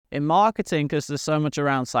in marketing, because there's so much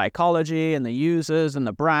around psychology and the users and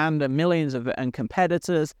the brand and millions of and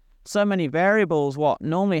competitors, so many variables, what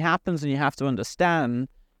normally happens and you have to understand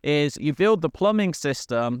is you build the plumbing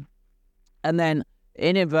system and then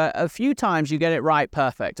in a few times you get it right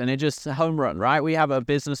perfect and it just a home run, right? We have a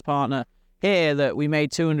business partner here that we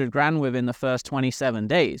made 200 grand with in the first 27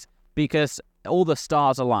 days because all the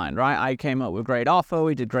stars aligned, right? I came up with great offer,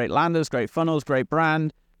 we did great landers, great funnels, great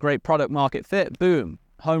brand, great product market fit, boom,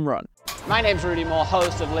 home run. My name's Rudy Moore,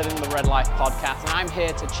 host of Living the Red Life podcast, and I'm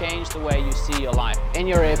here to change the way you see your life in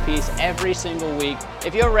your earpiece every single week.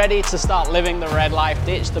 If you're ready to start living the red life,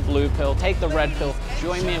 ditch the blue pill, take the red pill,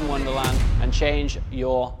 join me in Wonderland and change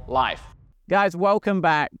your life. Guys, welcome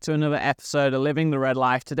back to another episode of Living the Red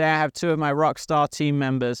Life. Today I have two of my rockstar team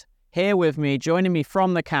members here with me. Joining me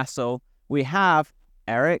from the castle, we have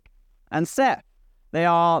Eric and Seth. They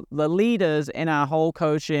are the leaders in our whole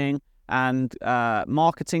coaching and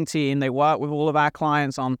marketing team. They work with all of our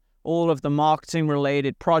clients on all of the marketing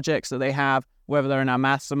related projects that they have, whether they're in our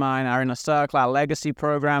mastermind, our inner circle, our legacy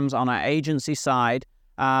programs, on our agency side.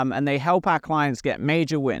 And they help our clients get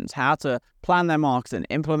major wins, how to plan their marketing,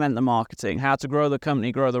 implement the marketing, how to grow the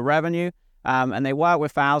company, grow the revenue. And they work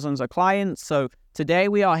with thousands of clients. So today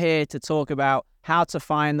we are here to talk about how to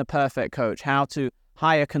find the perfect coach, how to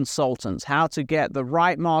hire consultants, how to get the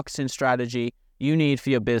right marketing strategy you need for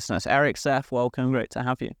your business. Eric, Seth, welcome. Great to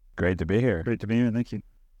have you. Great to be here. Great to be here. Thank you.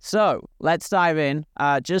 So let's dive in.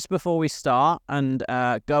 Just before we start and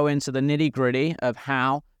go into the nitty gritty of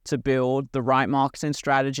how to build the right marketing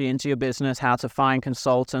strategy into your business, how to find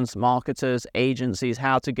consultants, marketers, agencies,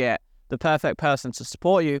 how to get the perfect person to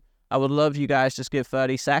support you, I would love you guys just give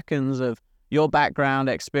 30 seconds of your background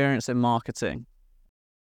experience in marketing.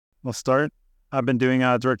 We'll start. I've been doing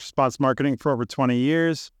direct response marketing for over 20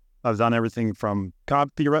 years. I've done everything from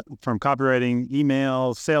copywriting,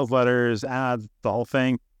 emails, sales letters, ads, the whole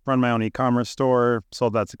thing. Run my own e-commerce store,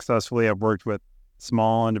 sold that successfully. I've worked with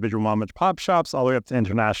small individual mom and pop shops all the way up to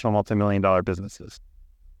international multi-million-dollar businesses.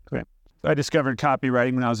 Great. I discovered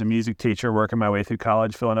copywriting when I was a music teacher, working my way through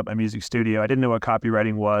college, filling up my music studio. I didn't know what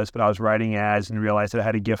copywriting was, but I was writing ads and realized that I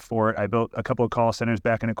had a gift for it. I built a couple of call centers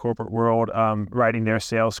back in the corporate world, writing their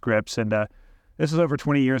sales scripts. And this was over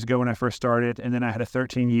 20 years ago when I first started. And then I had a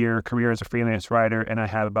 13-year career as a freelance writer, and I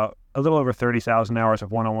have about a little over 30,000 hours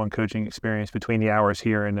of one-on-one coaching experience between the hours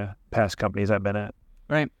here and the past companies I've been at.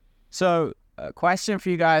 Right. So a question for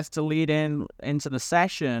you guys to lead into the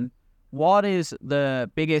session. What is the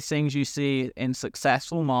biggest things you see in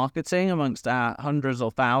successful marketing amongst our hundreds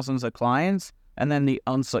or thousands of clients, and then the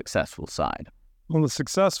unsuccessful side? Well, the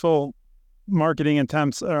successful marketing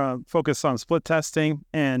attempts focus on split testing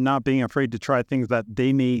and not being afraid to try things that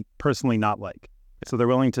they may personally not like. So they're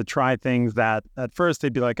willing to try things that at first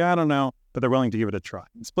they'd be like, I don't know, but they're willing to give it a try.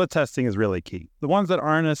 Split testing is really key. The ones that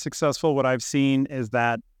aren't as successful, what I've seen is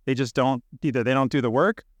that they just don't, either they don't do the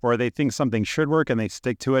work or they think something should work and they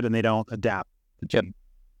stick to it and they don't adapt.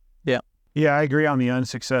 Yeah, I agree on the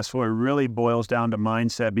unsuccessful. It really boils down to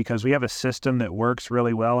mindset, because we have a system that works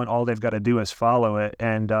really well and all they've got to do is follow it.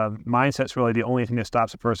 And mindset's really the only thing that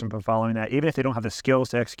stops a person from following that. Even if they don't have the skills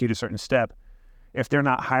to execute a certain step, if they're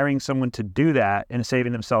not hiring someone to do that and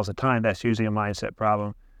saving themselves the time, that's usually a mindset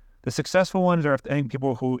problem. The successful ones are, I think,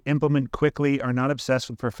 people who implement quickly, are not obsessed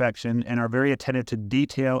with perfection, and are very attentive to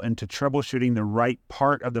detail and to troubleshooting the right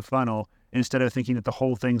part of the funnel instead of thinking that the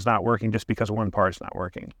whole thing's not working just because one part's not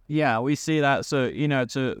working. Yeah, we see that. So,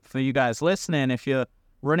 for you guys listening, if you're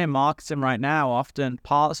running marketing right now, often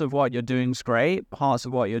parts of what you're doing is great, parts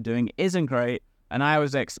of what you're doing isn't great. And I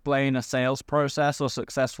always explain a sales process or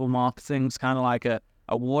successful marketing is kind of like a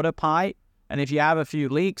water pipe. And if you have a few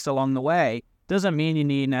leaks along the way, doesn't mean you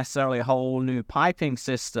need necessarily a whole new piping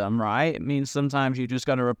system, right? It means sometimes you just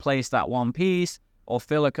got to replace that one piece or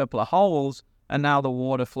fill a couple of holes, and now the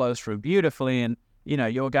water flows through beautifully. And,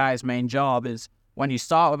 your guy's main job is, when you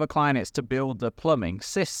start with a client, it's to build the plumbing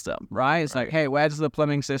system, right? It's like, hey, where does the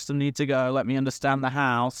plumbing system need to go? Let me understand the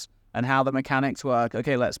house and how the mechanics work.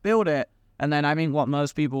 Okay, let's build it. And then I think what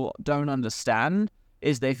most people don't understand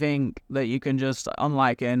is they think that you can just,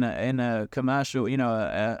 unlike in a commercial,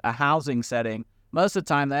 a housing setting, most of the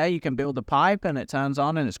time there you can build the pipe and it turns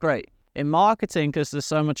on and it's great. In marketing, because there's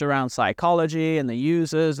so much around psychology and the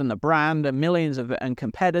users and the brand and millions of and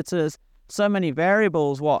competitors, so many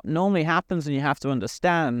variables, what normally happens and you have to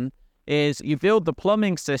understand is you build the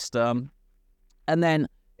plumbing system and then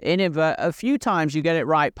in a few times you get it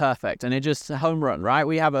right perfect and it just a home run, right?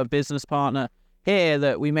 We have a business partner here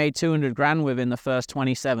that we made 200 grand with in the first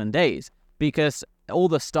 27 days because all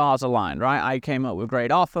the stars aligned, right? I came up with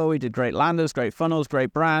great offer, we did great landers, great funnels,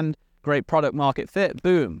 great brand, great product market fit,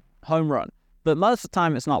 boom, home run. But most of the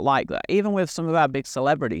time, it's not like that. Even with some of our big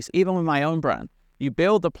celebrities, even with my own brand, you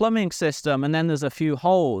build the plumbing system and then there's a few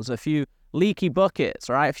holes, a few leaky buckets,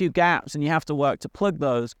 right? A few gaps, and you have to work to plug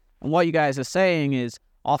those. And what you guys are saying is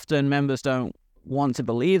often members don't want to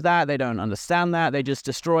believe that. They don't understand that. They just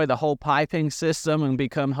destroy the whole piping system and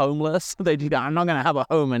become homeless. They do that. I'm not going to have a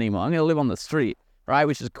home anymore. I'm going to live on the street, right?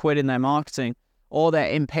 Which is quitting their marketing. Or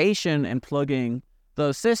they're impatient in plugging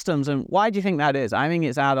those systems. And why do you think that is? I think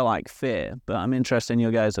it's out of like fear, but I'm interested in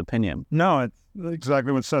your guys' opinion. No, it's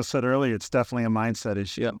exactly what Seth said earlier. It's definitely a mindset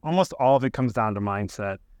issue. Yeah. Almost all of it comes down to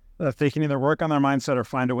mindset. If they can either work on their mindset or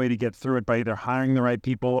find a way to get through it by either hiring the right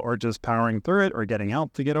people or just powering through it or getting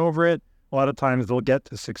help to get over it, a lot of times they'll get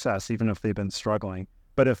to success even if they've been struggling.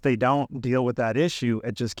 But if they don't deal with that issue,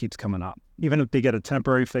 it just keeps coming up. Even if they get a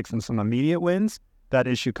temporary fix and some immediate wins, that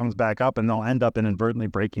issue comes back up and they'll end up inadvertently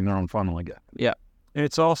breaking their own funnel again. Yeah.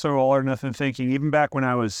 It's also all or nothing thinking. Even back when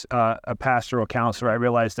I was a pastoral counselor, I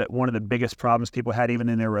realized that one of the biggest problems people had even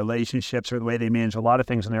in their relationships or the way they manage a lot of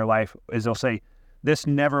things in their life is they'll say, this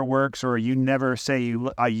never works, or you never say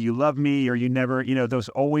you love me, or you never, those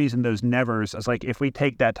always and those nevers. It's like if we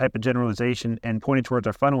take that type of generalization and point it towards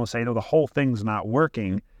our funnel and say, no, the whole thing's not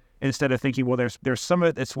working, instead of thinking, well, there's some of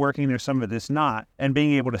it that's working, there's some of it that's not, and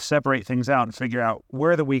being able to separate things out and figure out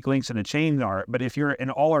where the weak links in the chain are. But if you're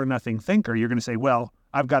an all or nothing thinker, you're going to say, well,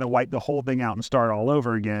 I've got to wipe the whole thing out and start all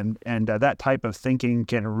over again. And that type of thinking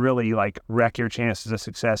can really wreck your chances of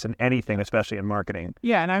success in anything, especially in marketing.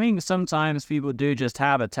 Yeah, and I think sometimes people do just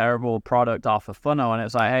have a terrible product off a funnel and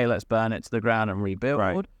it's like, hey, let's burn it to the ground and rebuild.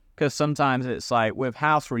 Right. Because sometimes it's like with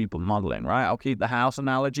house remodeling, right? I'll keep the house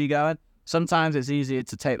analogy going. Sometimes it's easier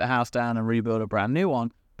to take the house down and rebuild a brand new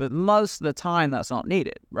one. But most of the time that's not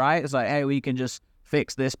needed, right? It's like, hey, we can just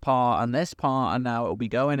fix this part and now it'll be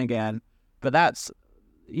going again. But that's,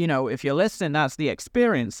 if you're listening, that's the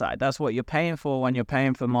experience side. That's what you're paying for when you're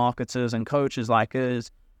paying for marketers and coaches like us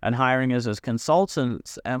and hiring us as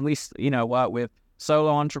consultants. And we, work with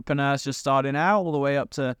solo entrepreneurs just starting out all the way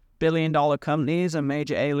up to billion-dollar companies and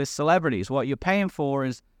major A-list celebrities. What you're paying for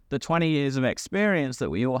is the 20 years of experience that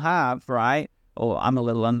we all have, right? Or I'm a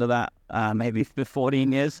little under that, maybe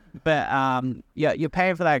 14 years. But you're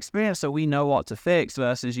paying for that experience so we know what to fix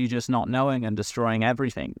versus you just not knowing and destroying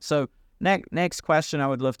everything. So next question I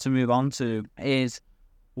would love to move on to is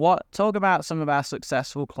talk about some of our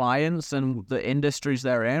successful clients and the industries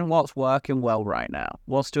they're in. What's working well right now?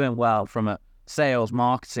 What's doing well from a sales,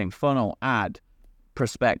 marketing, funnel, ad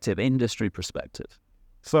perspective, industry perspective?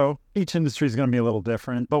 So each industry is going to be a little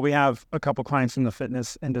different, but we have a couple clients in the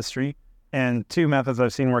fitness industry. And two methods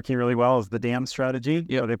I've seen working really well is the DAM strategy.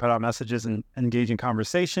 Yep. So they put out messages and engage in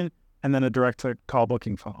conversation, and then a direct-to-call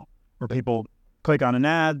booking funnel where people click on an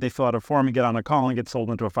ad, they fill out a form and get on a call and get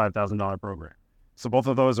sold into a $5,000 program. So both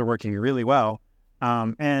of those are working really well.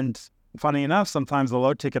 And funny enough, sometimes the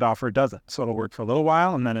low ticket offer doesn't. So it'll work for a little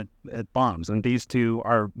while and then it bombs. And these two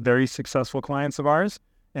are very successful clients of ours.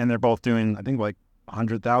 And they're both doing, I think, like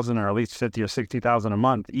 100,000 or at least 50 or 60,000 a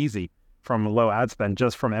month easy from low ad spend,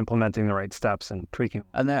 just from implementing the right steps and tweaking.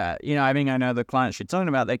 And I know the clients you're talking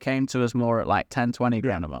about, they came to us more at like 10, 20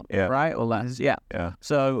 grand a month, right? Or less, yeah.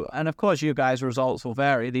 So, and of course, you guys' results will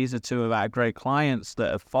vary. These are two of our great clients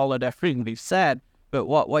that have followed everything we've said. But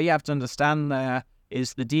what you have to understand there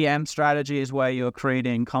is the DM strategy is where you're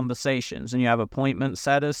creating conversations and you have appointment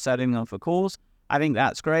setters setting them for calls. I think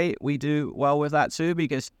that's great. We do well with that too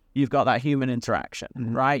because you've got that human interaction,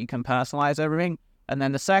 right? You can personalize everything. And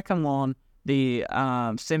then the second one, the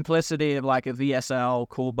simplicity of like a VSL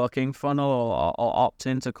call booking funnel or opt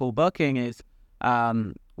into call booking is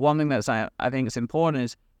one thing that's I think is important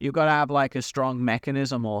is you've got to have like a strong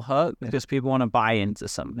mechanism or hook because people want to buy into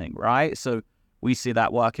something, right? So we see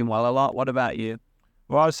that working well a lot. What about you?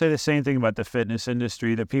 Well, I would say the same thing about the fitness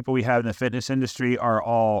industry. The people we have in the fitness industry are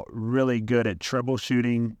all really good at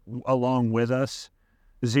troubleshooting along with us,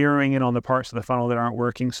 zeroing in on the parts of the funnel that aren't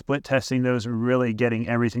working, split testing those, and really getting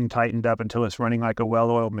everything tightened up until it's running like a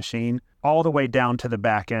well-oiled machine, all the way down to the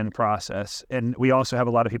back-end process. And we also have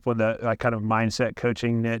a lot of people in the kind of mindset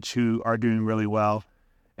coaching niche who are doing really well.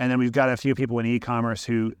 And then we've got a few people in e-commerce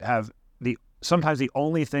who have sometimes the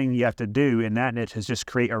only thing you have to do in that niche is just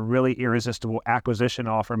create a really irresistible acquisition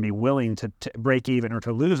offer and be willing to break even or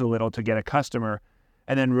to lose a little to get a customer,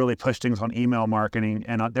 and then really push things on email marketing.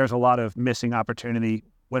 And there's a lot of missing opportunity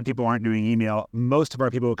when people aren't doing email. Most of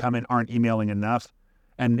our people who come in aren't emailing enough.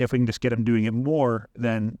 And if we can just get them doing it more,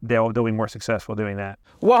 then they'll be more successful doing that.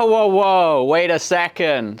 Whoa, wait a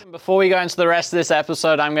second. Before we go into the rest of this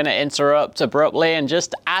episode, I'm going to interrupt abruptly and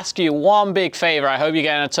just ask you one big favor. I hope you're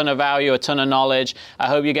getting a ton of value, a ton of knowledge. I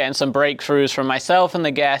hope you're getting some breakthroughs from myself and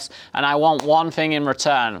the guests, and I want one thing in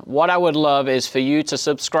return. What I would love is for you to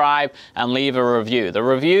subscribe and leave a review. The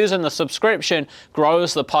reviews and the subscription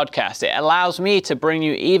grows the podcast. It allows me to bring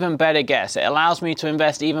you even better guests. It allows me to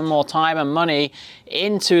invest even more time and money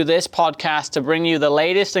into this podcast to bring you the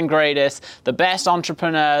latest and greatest, the best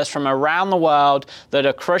entrepreneurs from around the world that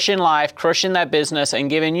are crushing life, crushing their business, and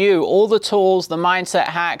giving you all the tools, the mindset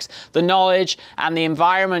hacks, the knowledge, and the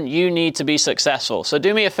environment you need to be successful. So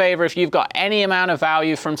do me a favor, if you've got any amount of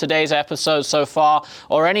value from today's episode so far,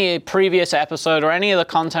 or any previous episode, or any of the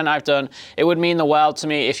content I've done, it would mean the world to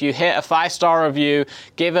me if you hit a 5-star review,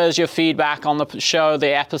 give us your feedback on the show,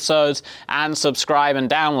 the episodes, and subscribe and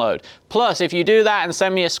download. Plus, if you do that and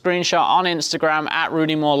send me a screenshot on Instagram at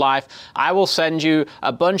Rudy Moore Life, I will send you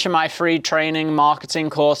a bunch of my free training, marketing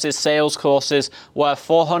courses, sales courses worth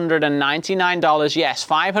 $499. Yes,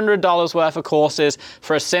 $500 worth of courses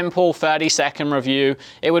for a simple 30-second review.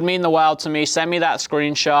 It would mean the world to me. Send me that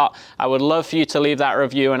screenshot. I would love for you to leave that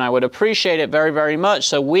review, and I would appreciate it very, very much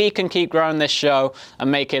so we can keep growing this show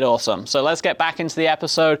and make it awesome. So let's get back into the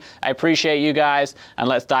episode. I appreciate you guys, and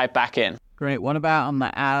let's dive back in. Great. What about on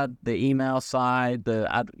the email side, the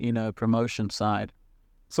ad, promotion side?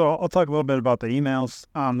 So I'll talk a little bit about the emails.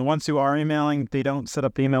 The ones who are emailing, they don't set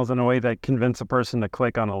up the emails in a way that convince a person to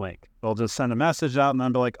click on a link. They'll just send a message out and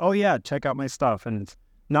then be like, oh yeah, check out my stuff. And it's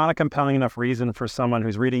not a compelling enough reason for someone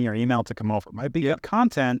who's reading your email to come over. It might be good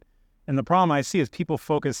content. And the problem I see is people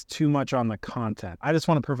focus too much on the content. I just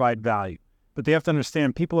want to provide value. But they have to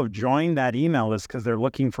understand people have joined that email list because they're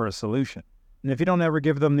looking for a solution. And if you don't ever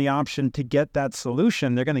give them the option to get that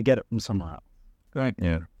solution, they're going to get it from somewhere else. Great.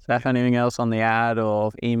 Yeah. Steph, anything else on the ad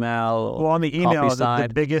or email? Or well, on the email,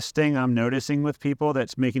 the biggest thing I'm noticing with people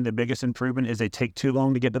that's making the biggest improvement is they take too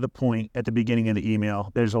long to get to the point at the beginning of the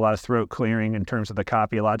email. There's a lot of throat clearing in terms of the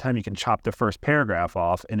copy. A lot of time you can chop the first paragraph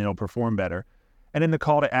off and it'll perform better. And then the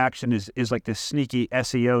call to action is like this sneaky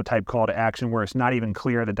SEO type call to action where it's not even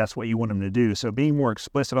clear that that's what you want them to do. So being more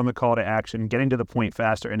explicit on the call to action, getting to the point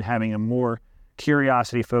faster, and having a more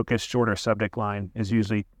curiosity-focused, shorter subject line is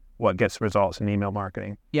usually what gets results in email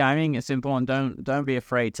marketing. Yeah, I mean, it's important. Don't be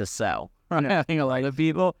afraid to sell. Right? I think a lot of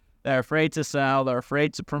people, they're afraid to sell, they're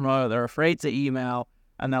afraid to promote, they're afraid to email,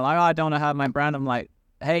 and they're like, oh, I don't have my brand. I'm like,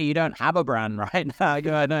 hey, you don't have a brand right now. You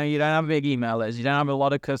don't have a big email list. You don't have a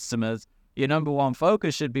lot of customers. Your number one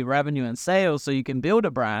focus should be revenue and sales so you can build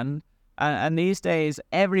a brand. And these days,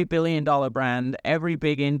 every billion-dollar brand, every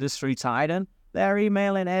big industry titan, they're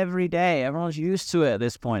emailing every day. Everyone's used to it at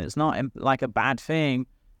this point. It's not like a bad thing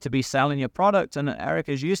to be selling your product. And Eric,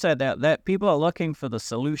 as you said, that people are looking for the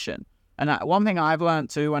solution. And one thing I've learned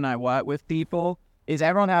too when I work with people is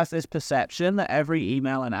everyone has this perception that every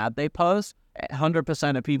email and ad they post,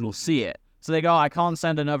 100% of people see it. So they go, I can't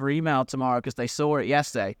send another email tomorrow because they saw it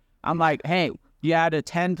yesterday. I'm like, hey, you had a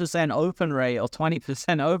 10% open rate or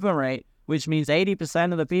 20% open rate, which means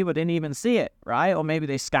 80% of the people didn't even see it, right? Or maybe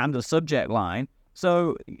they scanned the subject line.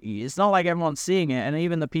 So it's not like everyone's seeing it. And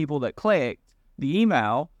even the people that clicked the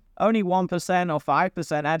email, only 1% or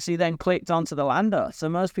 5% actually then clicked onto the lander. So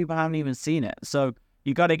most people haven't even seen it. So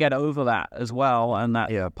you got to get over that as well. And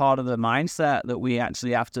that's part of the mindset that we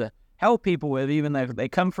actually have to help people with, even though they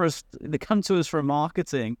come to us for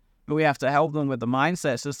marketing, but we have to help them with the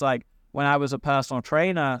mindset. It's just like when I was a personal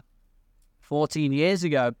trainer 14 years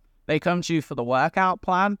ago, they come to you for the workout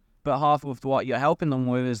plan, but half of what you're helping them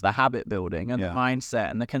with is the habit building and the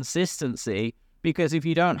mindset and the consistency. Because if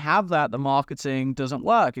you don't have that, the marketing doesn't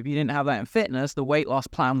work. If you didn't have that in fitness, the weight loss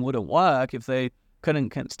plan wouldn't work if they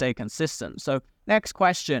couldn't stay consistent. So next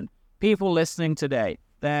question, people listening today,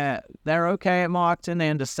 they're okay at marketing. They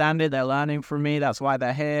understand it. They're learning from me. That's why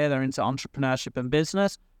they're here. They're into entrepreneurship and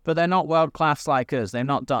business, but they're not world-class like us. They've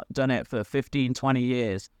not done it for 15, 20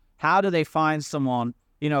 years. How do they find someone,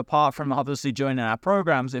 apart from obviously joining our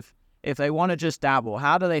programs, if they want to just dabble,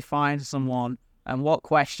 how do they find someone and what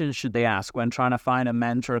questions should they ask when trying to find a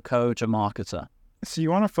mentor, a coach, a marketer? So you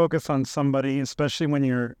want to focus on somebody, especially when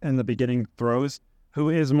you're in the beginning throes, who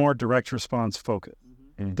is more direct response focused.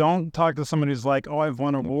 Mm-hmm. Don't talk to somebody who's like, oh, I've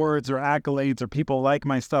won awards or accolades or people like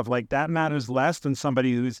my stuff. Like that matters less than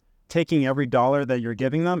somebody who's taking every dollar that you're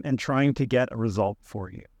giving them and trying to get a result for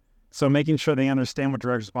you. So making sure they understand what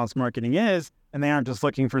direct response marketing is, and they aren't just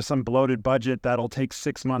looking for some bloated budget that'll take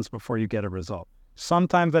 6 months before you get a result.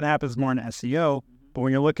 Sometimes that happens more in SEO, but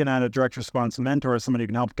when you're looking at a direct response mentor or somebody who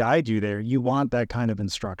can help guide you there, you want that kind of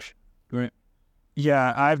instruction. Great.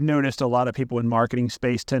 Yeah, I've noticed a lot of people in marketing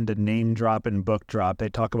space tend to name drop and book drop. They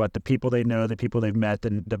talk about the people they know, the people they've met,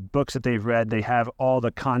 and the books that they've read. They have all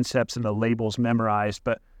the concepts and the labels memorized.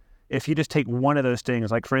 But if you just take one of those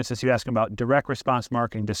things, like for instance, you ask them about direct response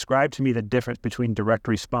marketing, describe to me the difference between direct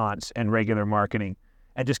response and regular marketing,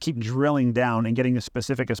 and just keep drilling down and getting as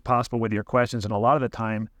specific as possible with your questions. And a lot of the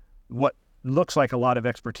time, what looks like a lot of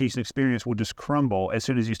expertise and experience will just crumble as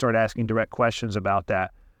soon as you start asking direct questions about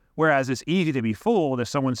that. Whereas it's easy to be fooled if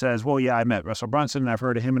someone says, well, yeah, I met Russell Brunson and I've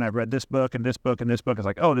heard of him and I've read this book and this book and this book. It's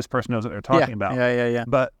like, oh, this person knows what they're talking about. Yeah.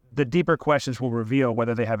 But the deeper questions will reveal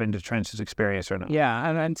whether they have entrenched experience or not. Yeah,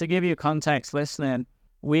 and to give you context listening,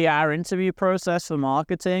 our interview process for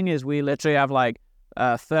marketing is we literally have like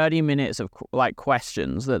 30 minutes of like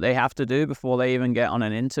questions that they have to do before they even get on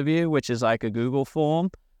an interview, which is like a Google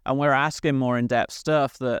form. And we're asking more in-depth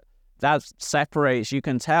stuff that separates, you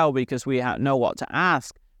can tell because we know what to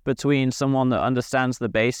ask between someone that understands the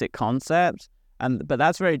basic concepts. But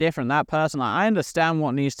that's very different. That person, I understand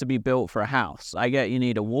what needs to be built for a house. I get you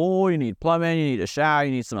need a wall, you need plumbing, you need a shower, you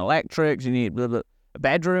need some electrics, you need a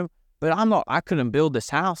bedroom. But I couldn't build this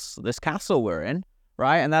house, this castle we're in,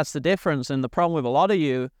 right? And that's the difference. And the problem with a lot of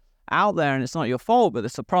you out there, and it's not your fault, but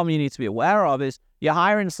it's a problem you need to be aware of, is you're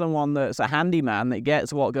hiring someone that's a handyman that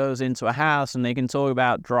gets what goes into a house, and they can talk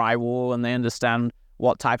about drywall and they understand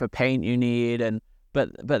what type of paint you need, but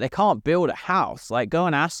they can't build a house. Like, go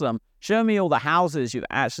and ask them, show me all the houses you've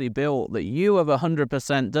actually built that you have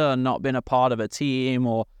 100% done, not been a part of a team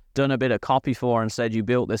or done a bit of copy for and said you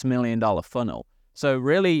built this $1 million funnel. So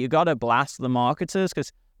really, you got to blast the marketers,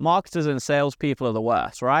 because marketers and salespeople are the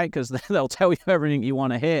worst, right? Because they'll tell you everything you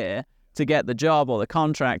want to hear to get the job or the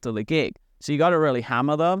contract or the gig. So you got to really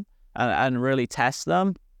hammer them and really test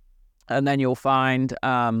them. And then you'll find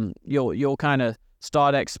you'll kind of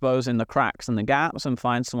start exposing the cracks and the gaps and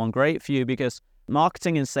find someone great for you, because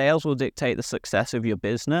marketing and sales will dictate the success of your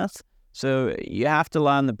business. So you have to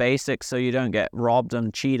learn the basics so you don't get robbed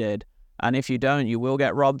and cheated. And if you don't, you will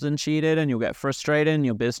get robbed and cheated, and you'll get frustrated, and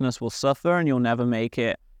your business will suffer, and you'll never make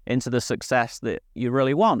it into the success that you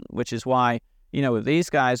really want, which is why, with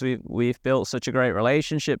these guys, we've built such a great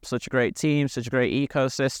relationship, such a great team, such a great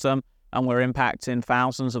ecosystem, and we're impacting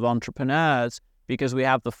thousands of entrepreneurs because we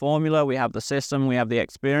have the formula, we have the system, we have the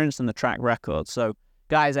experience and the track record. So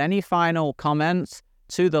guys, any final comments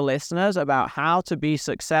to the listeners about how to be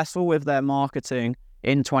successful with their marketing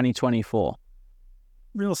in 2024?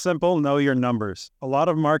 Real simple, know your numbers. A lot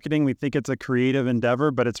of marketing, we think it's a creative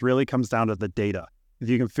endeavor, but it really comes down to the data. If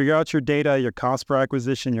you can figure out your data, your cost per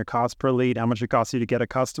acquisition, your cost per lead, how much it costs you to get a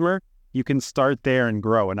customer, you can start there and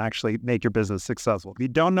grow and actually make your business successful. If you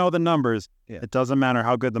don't know the numbers, it doesn't matter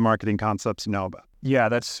how good the marketing concepts you know about. Yeah,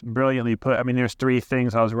 that's brilliantly put. I mean, there's 3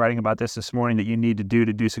 things, I was writing about this morning, that you need to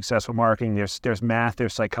do successful marketing. There's math,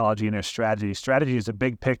 there's psychology, and there's strategy. Strategy is a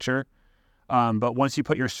big picture. But once you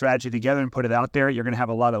put your strategy together and put it out there, you're going to have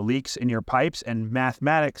a lot of leaks in your pipes. And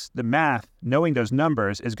mathematics, the math, knowing those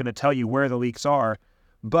numbers is going to tell you where the leaks are.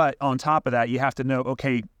 But on top of that, you have to know,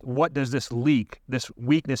 okay, what does this leak, this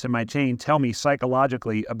weakness in my chain, tell me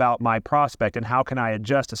psychologically about my prospect, and how can I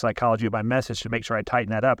adjust the psychology of my message to make sure I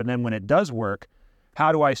tighten that up? And then when it does work,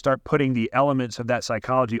 how do I start putting the elements of that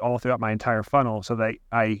psychology all throughout my entire funnel so that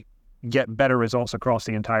I get better results across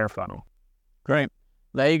the entire funnel? Great.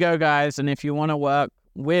 There you go, guys. And if you want to work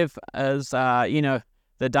with us, the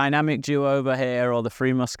dynamic duo over here, or the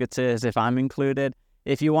Three Musketeers, if I'm included,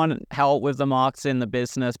 if you want help with the marketing, the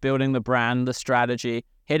business, building the brand, the strategy,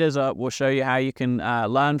 hit us up. We'll show you how you can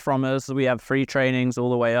learn from us. We have free trainings all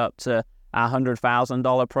the way up to our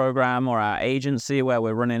 $100,000 program, or our agency where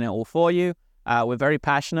we're running it all for you. We're very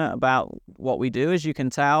passionate about what we do, as you can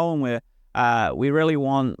tell, and we really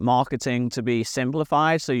want marketing to be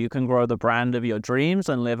simplified so you can grow the brand of your dreams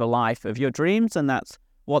and live a life of your dreams. And that's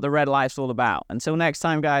what the Red Life's all about. Until next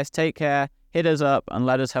time, guys, take care, hit us up, and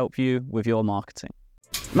let us help you with your marketing.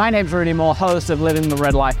 My name's Rudy Moore, host of Living the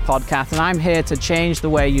Red Life podcast, and I'm here to change the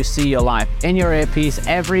way you see your life in your earpiece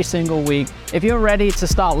every single week. If you're ready to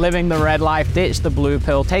start living the red life, ditch the blue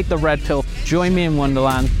pill, take the red pill, join me in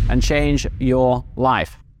Wonderland, and change your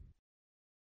life.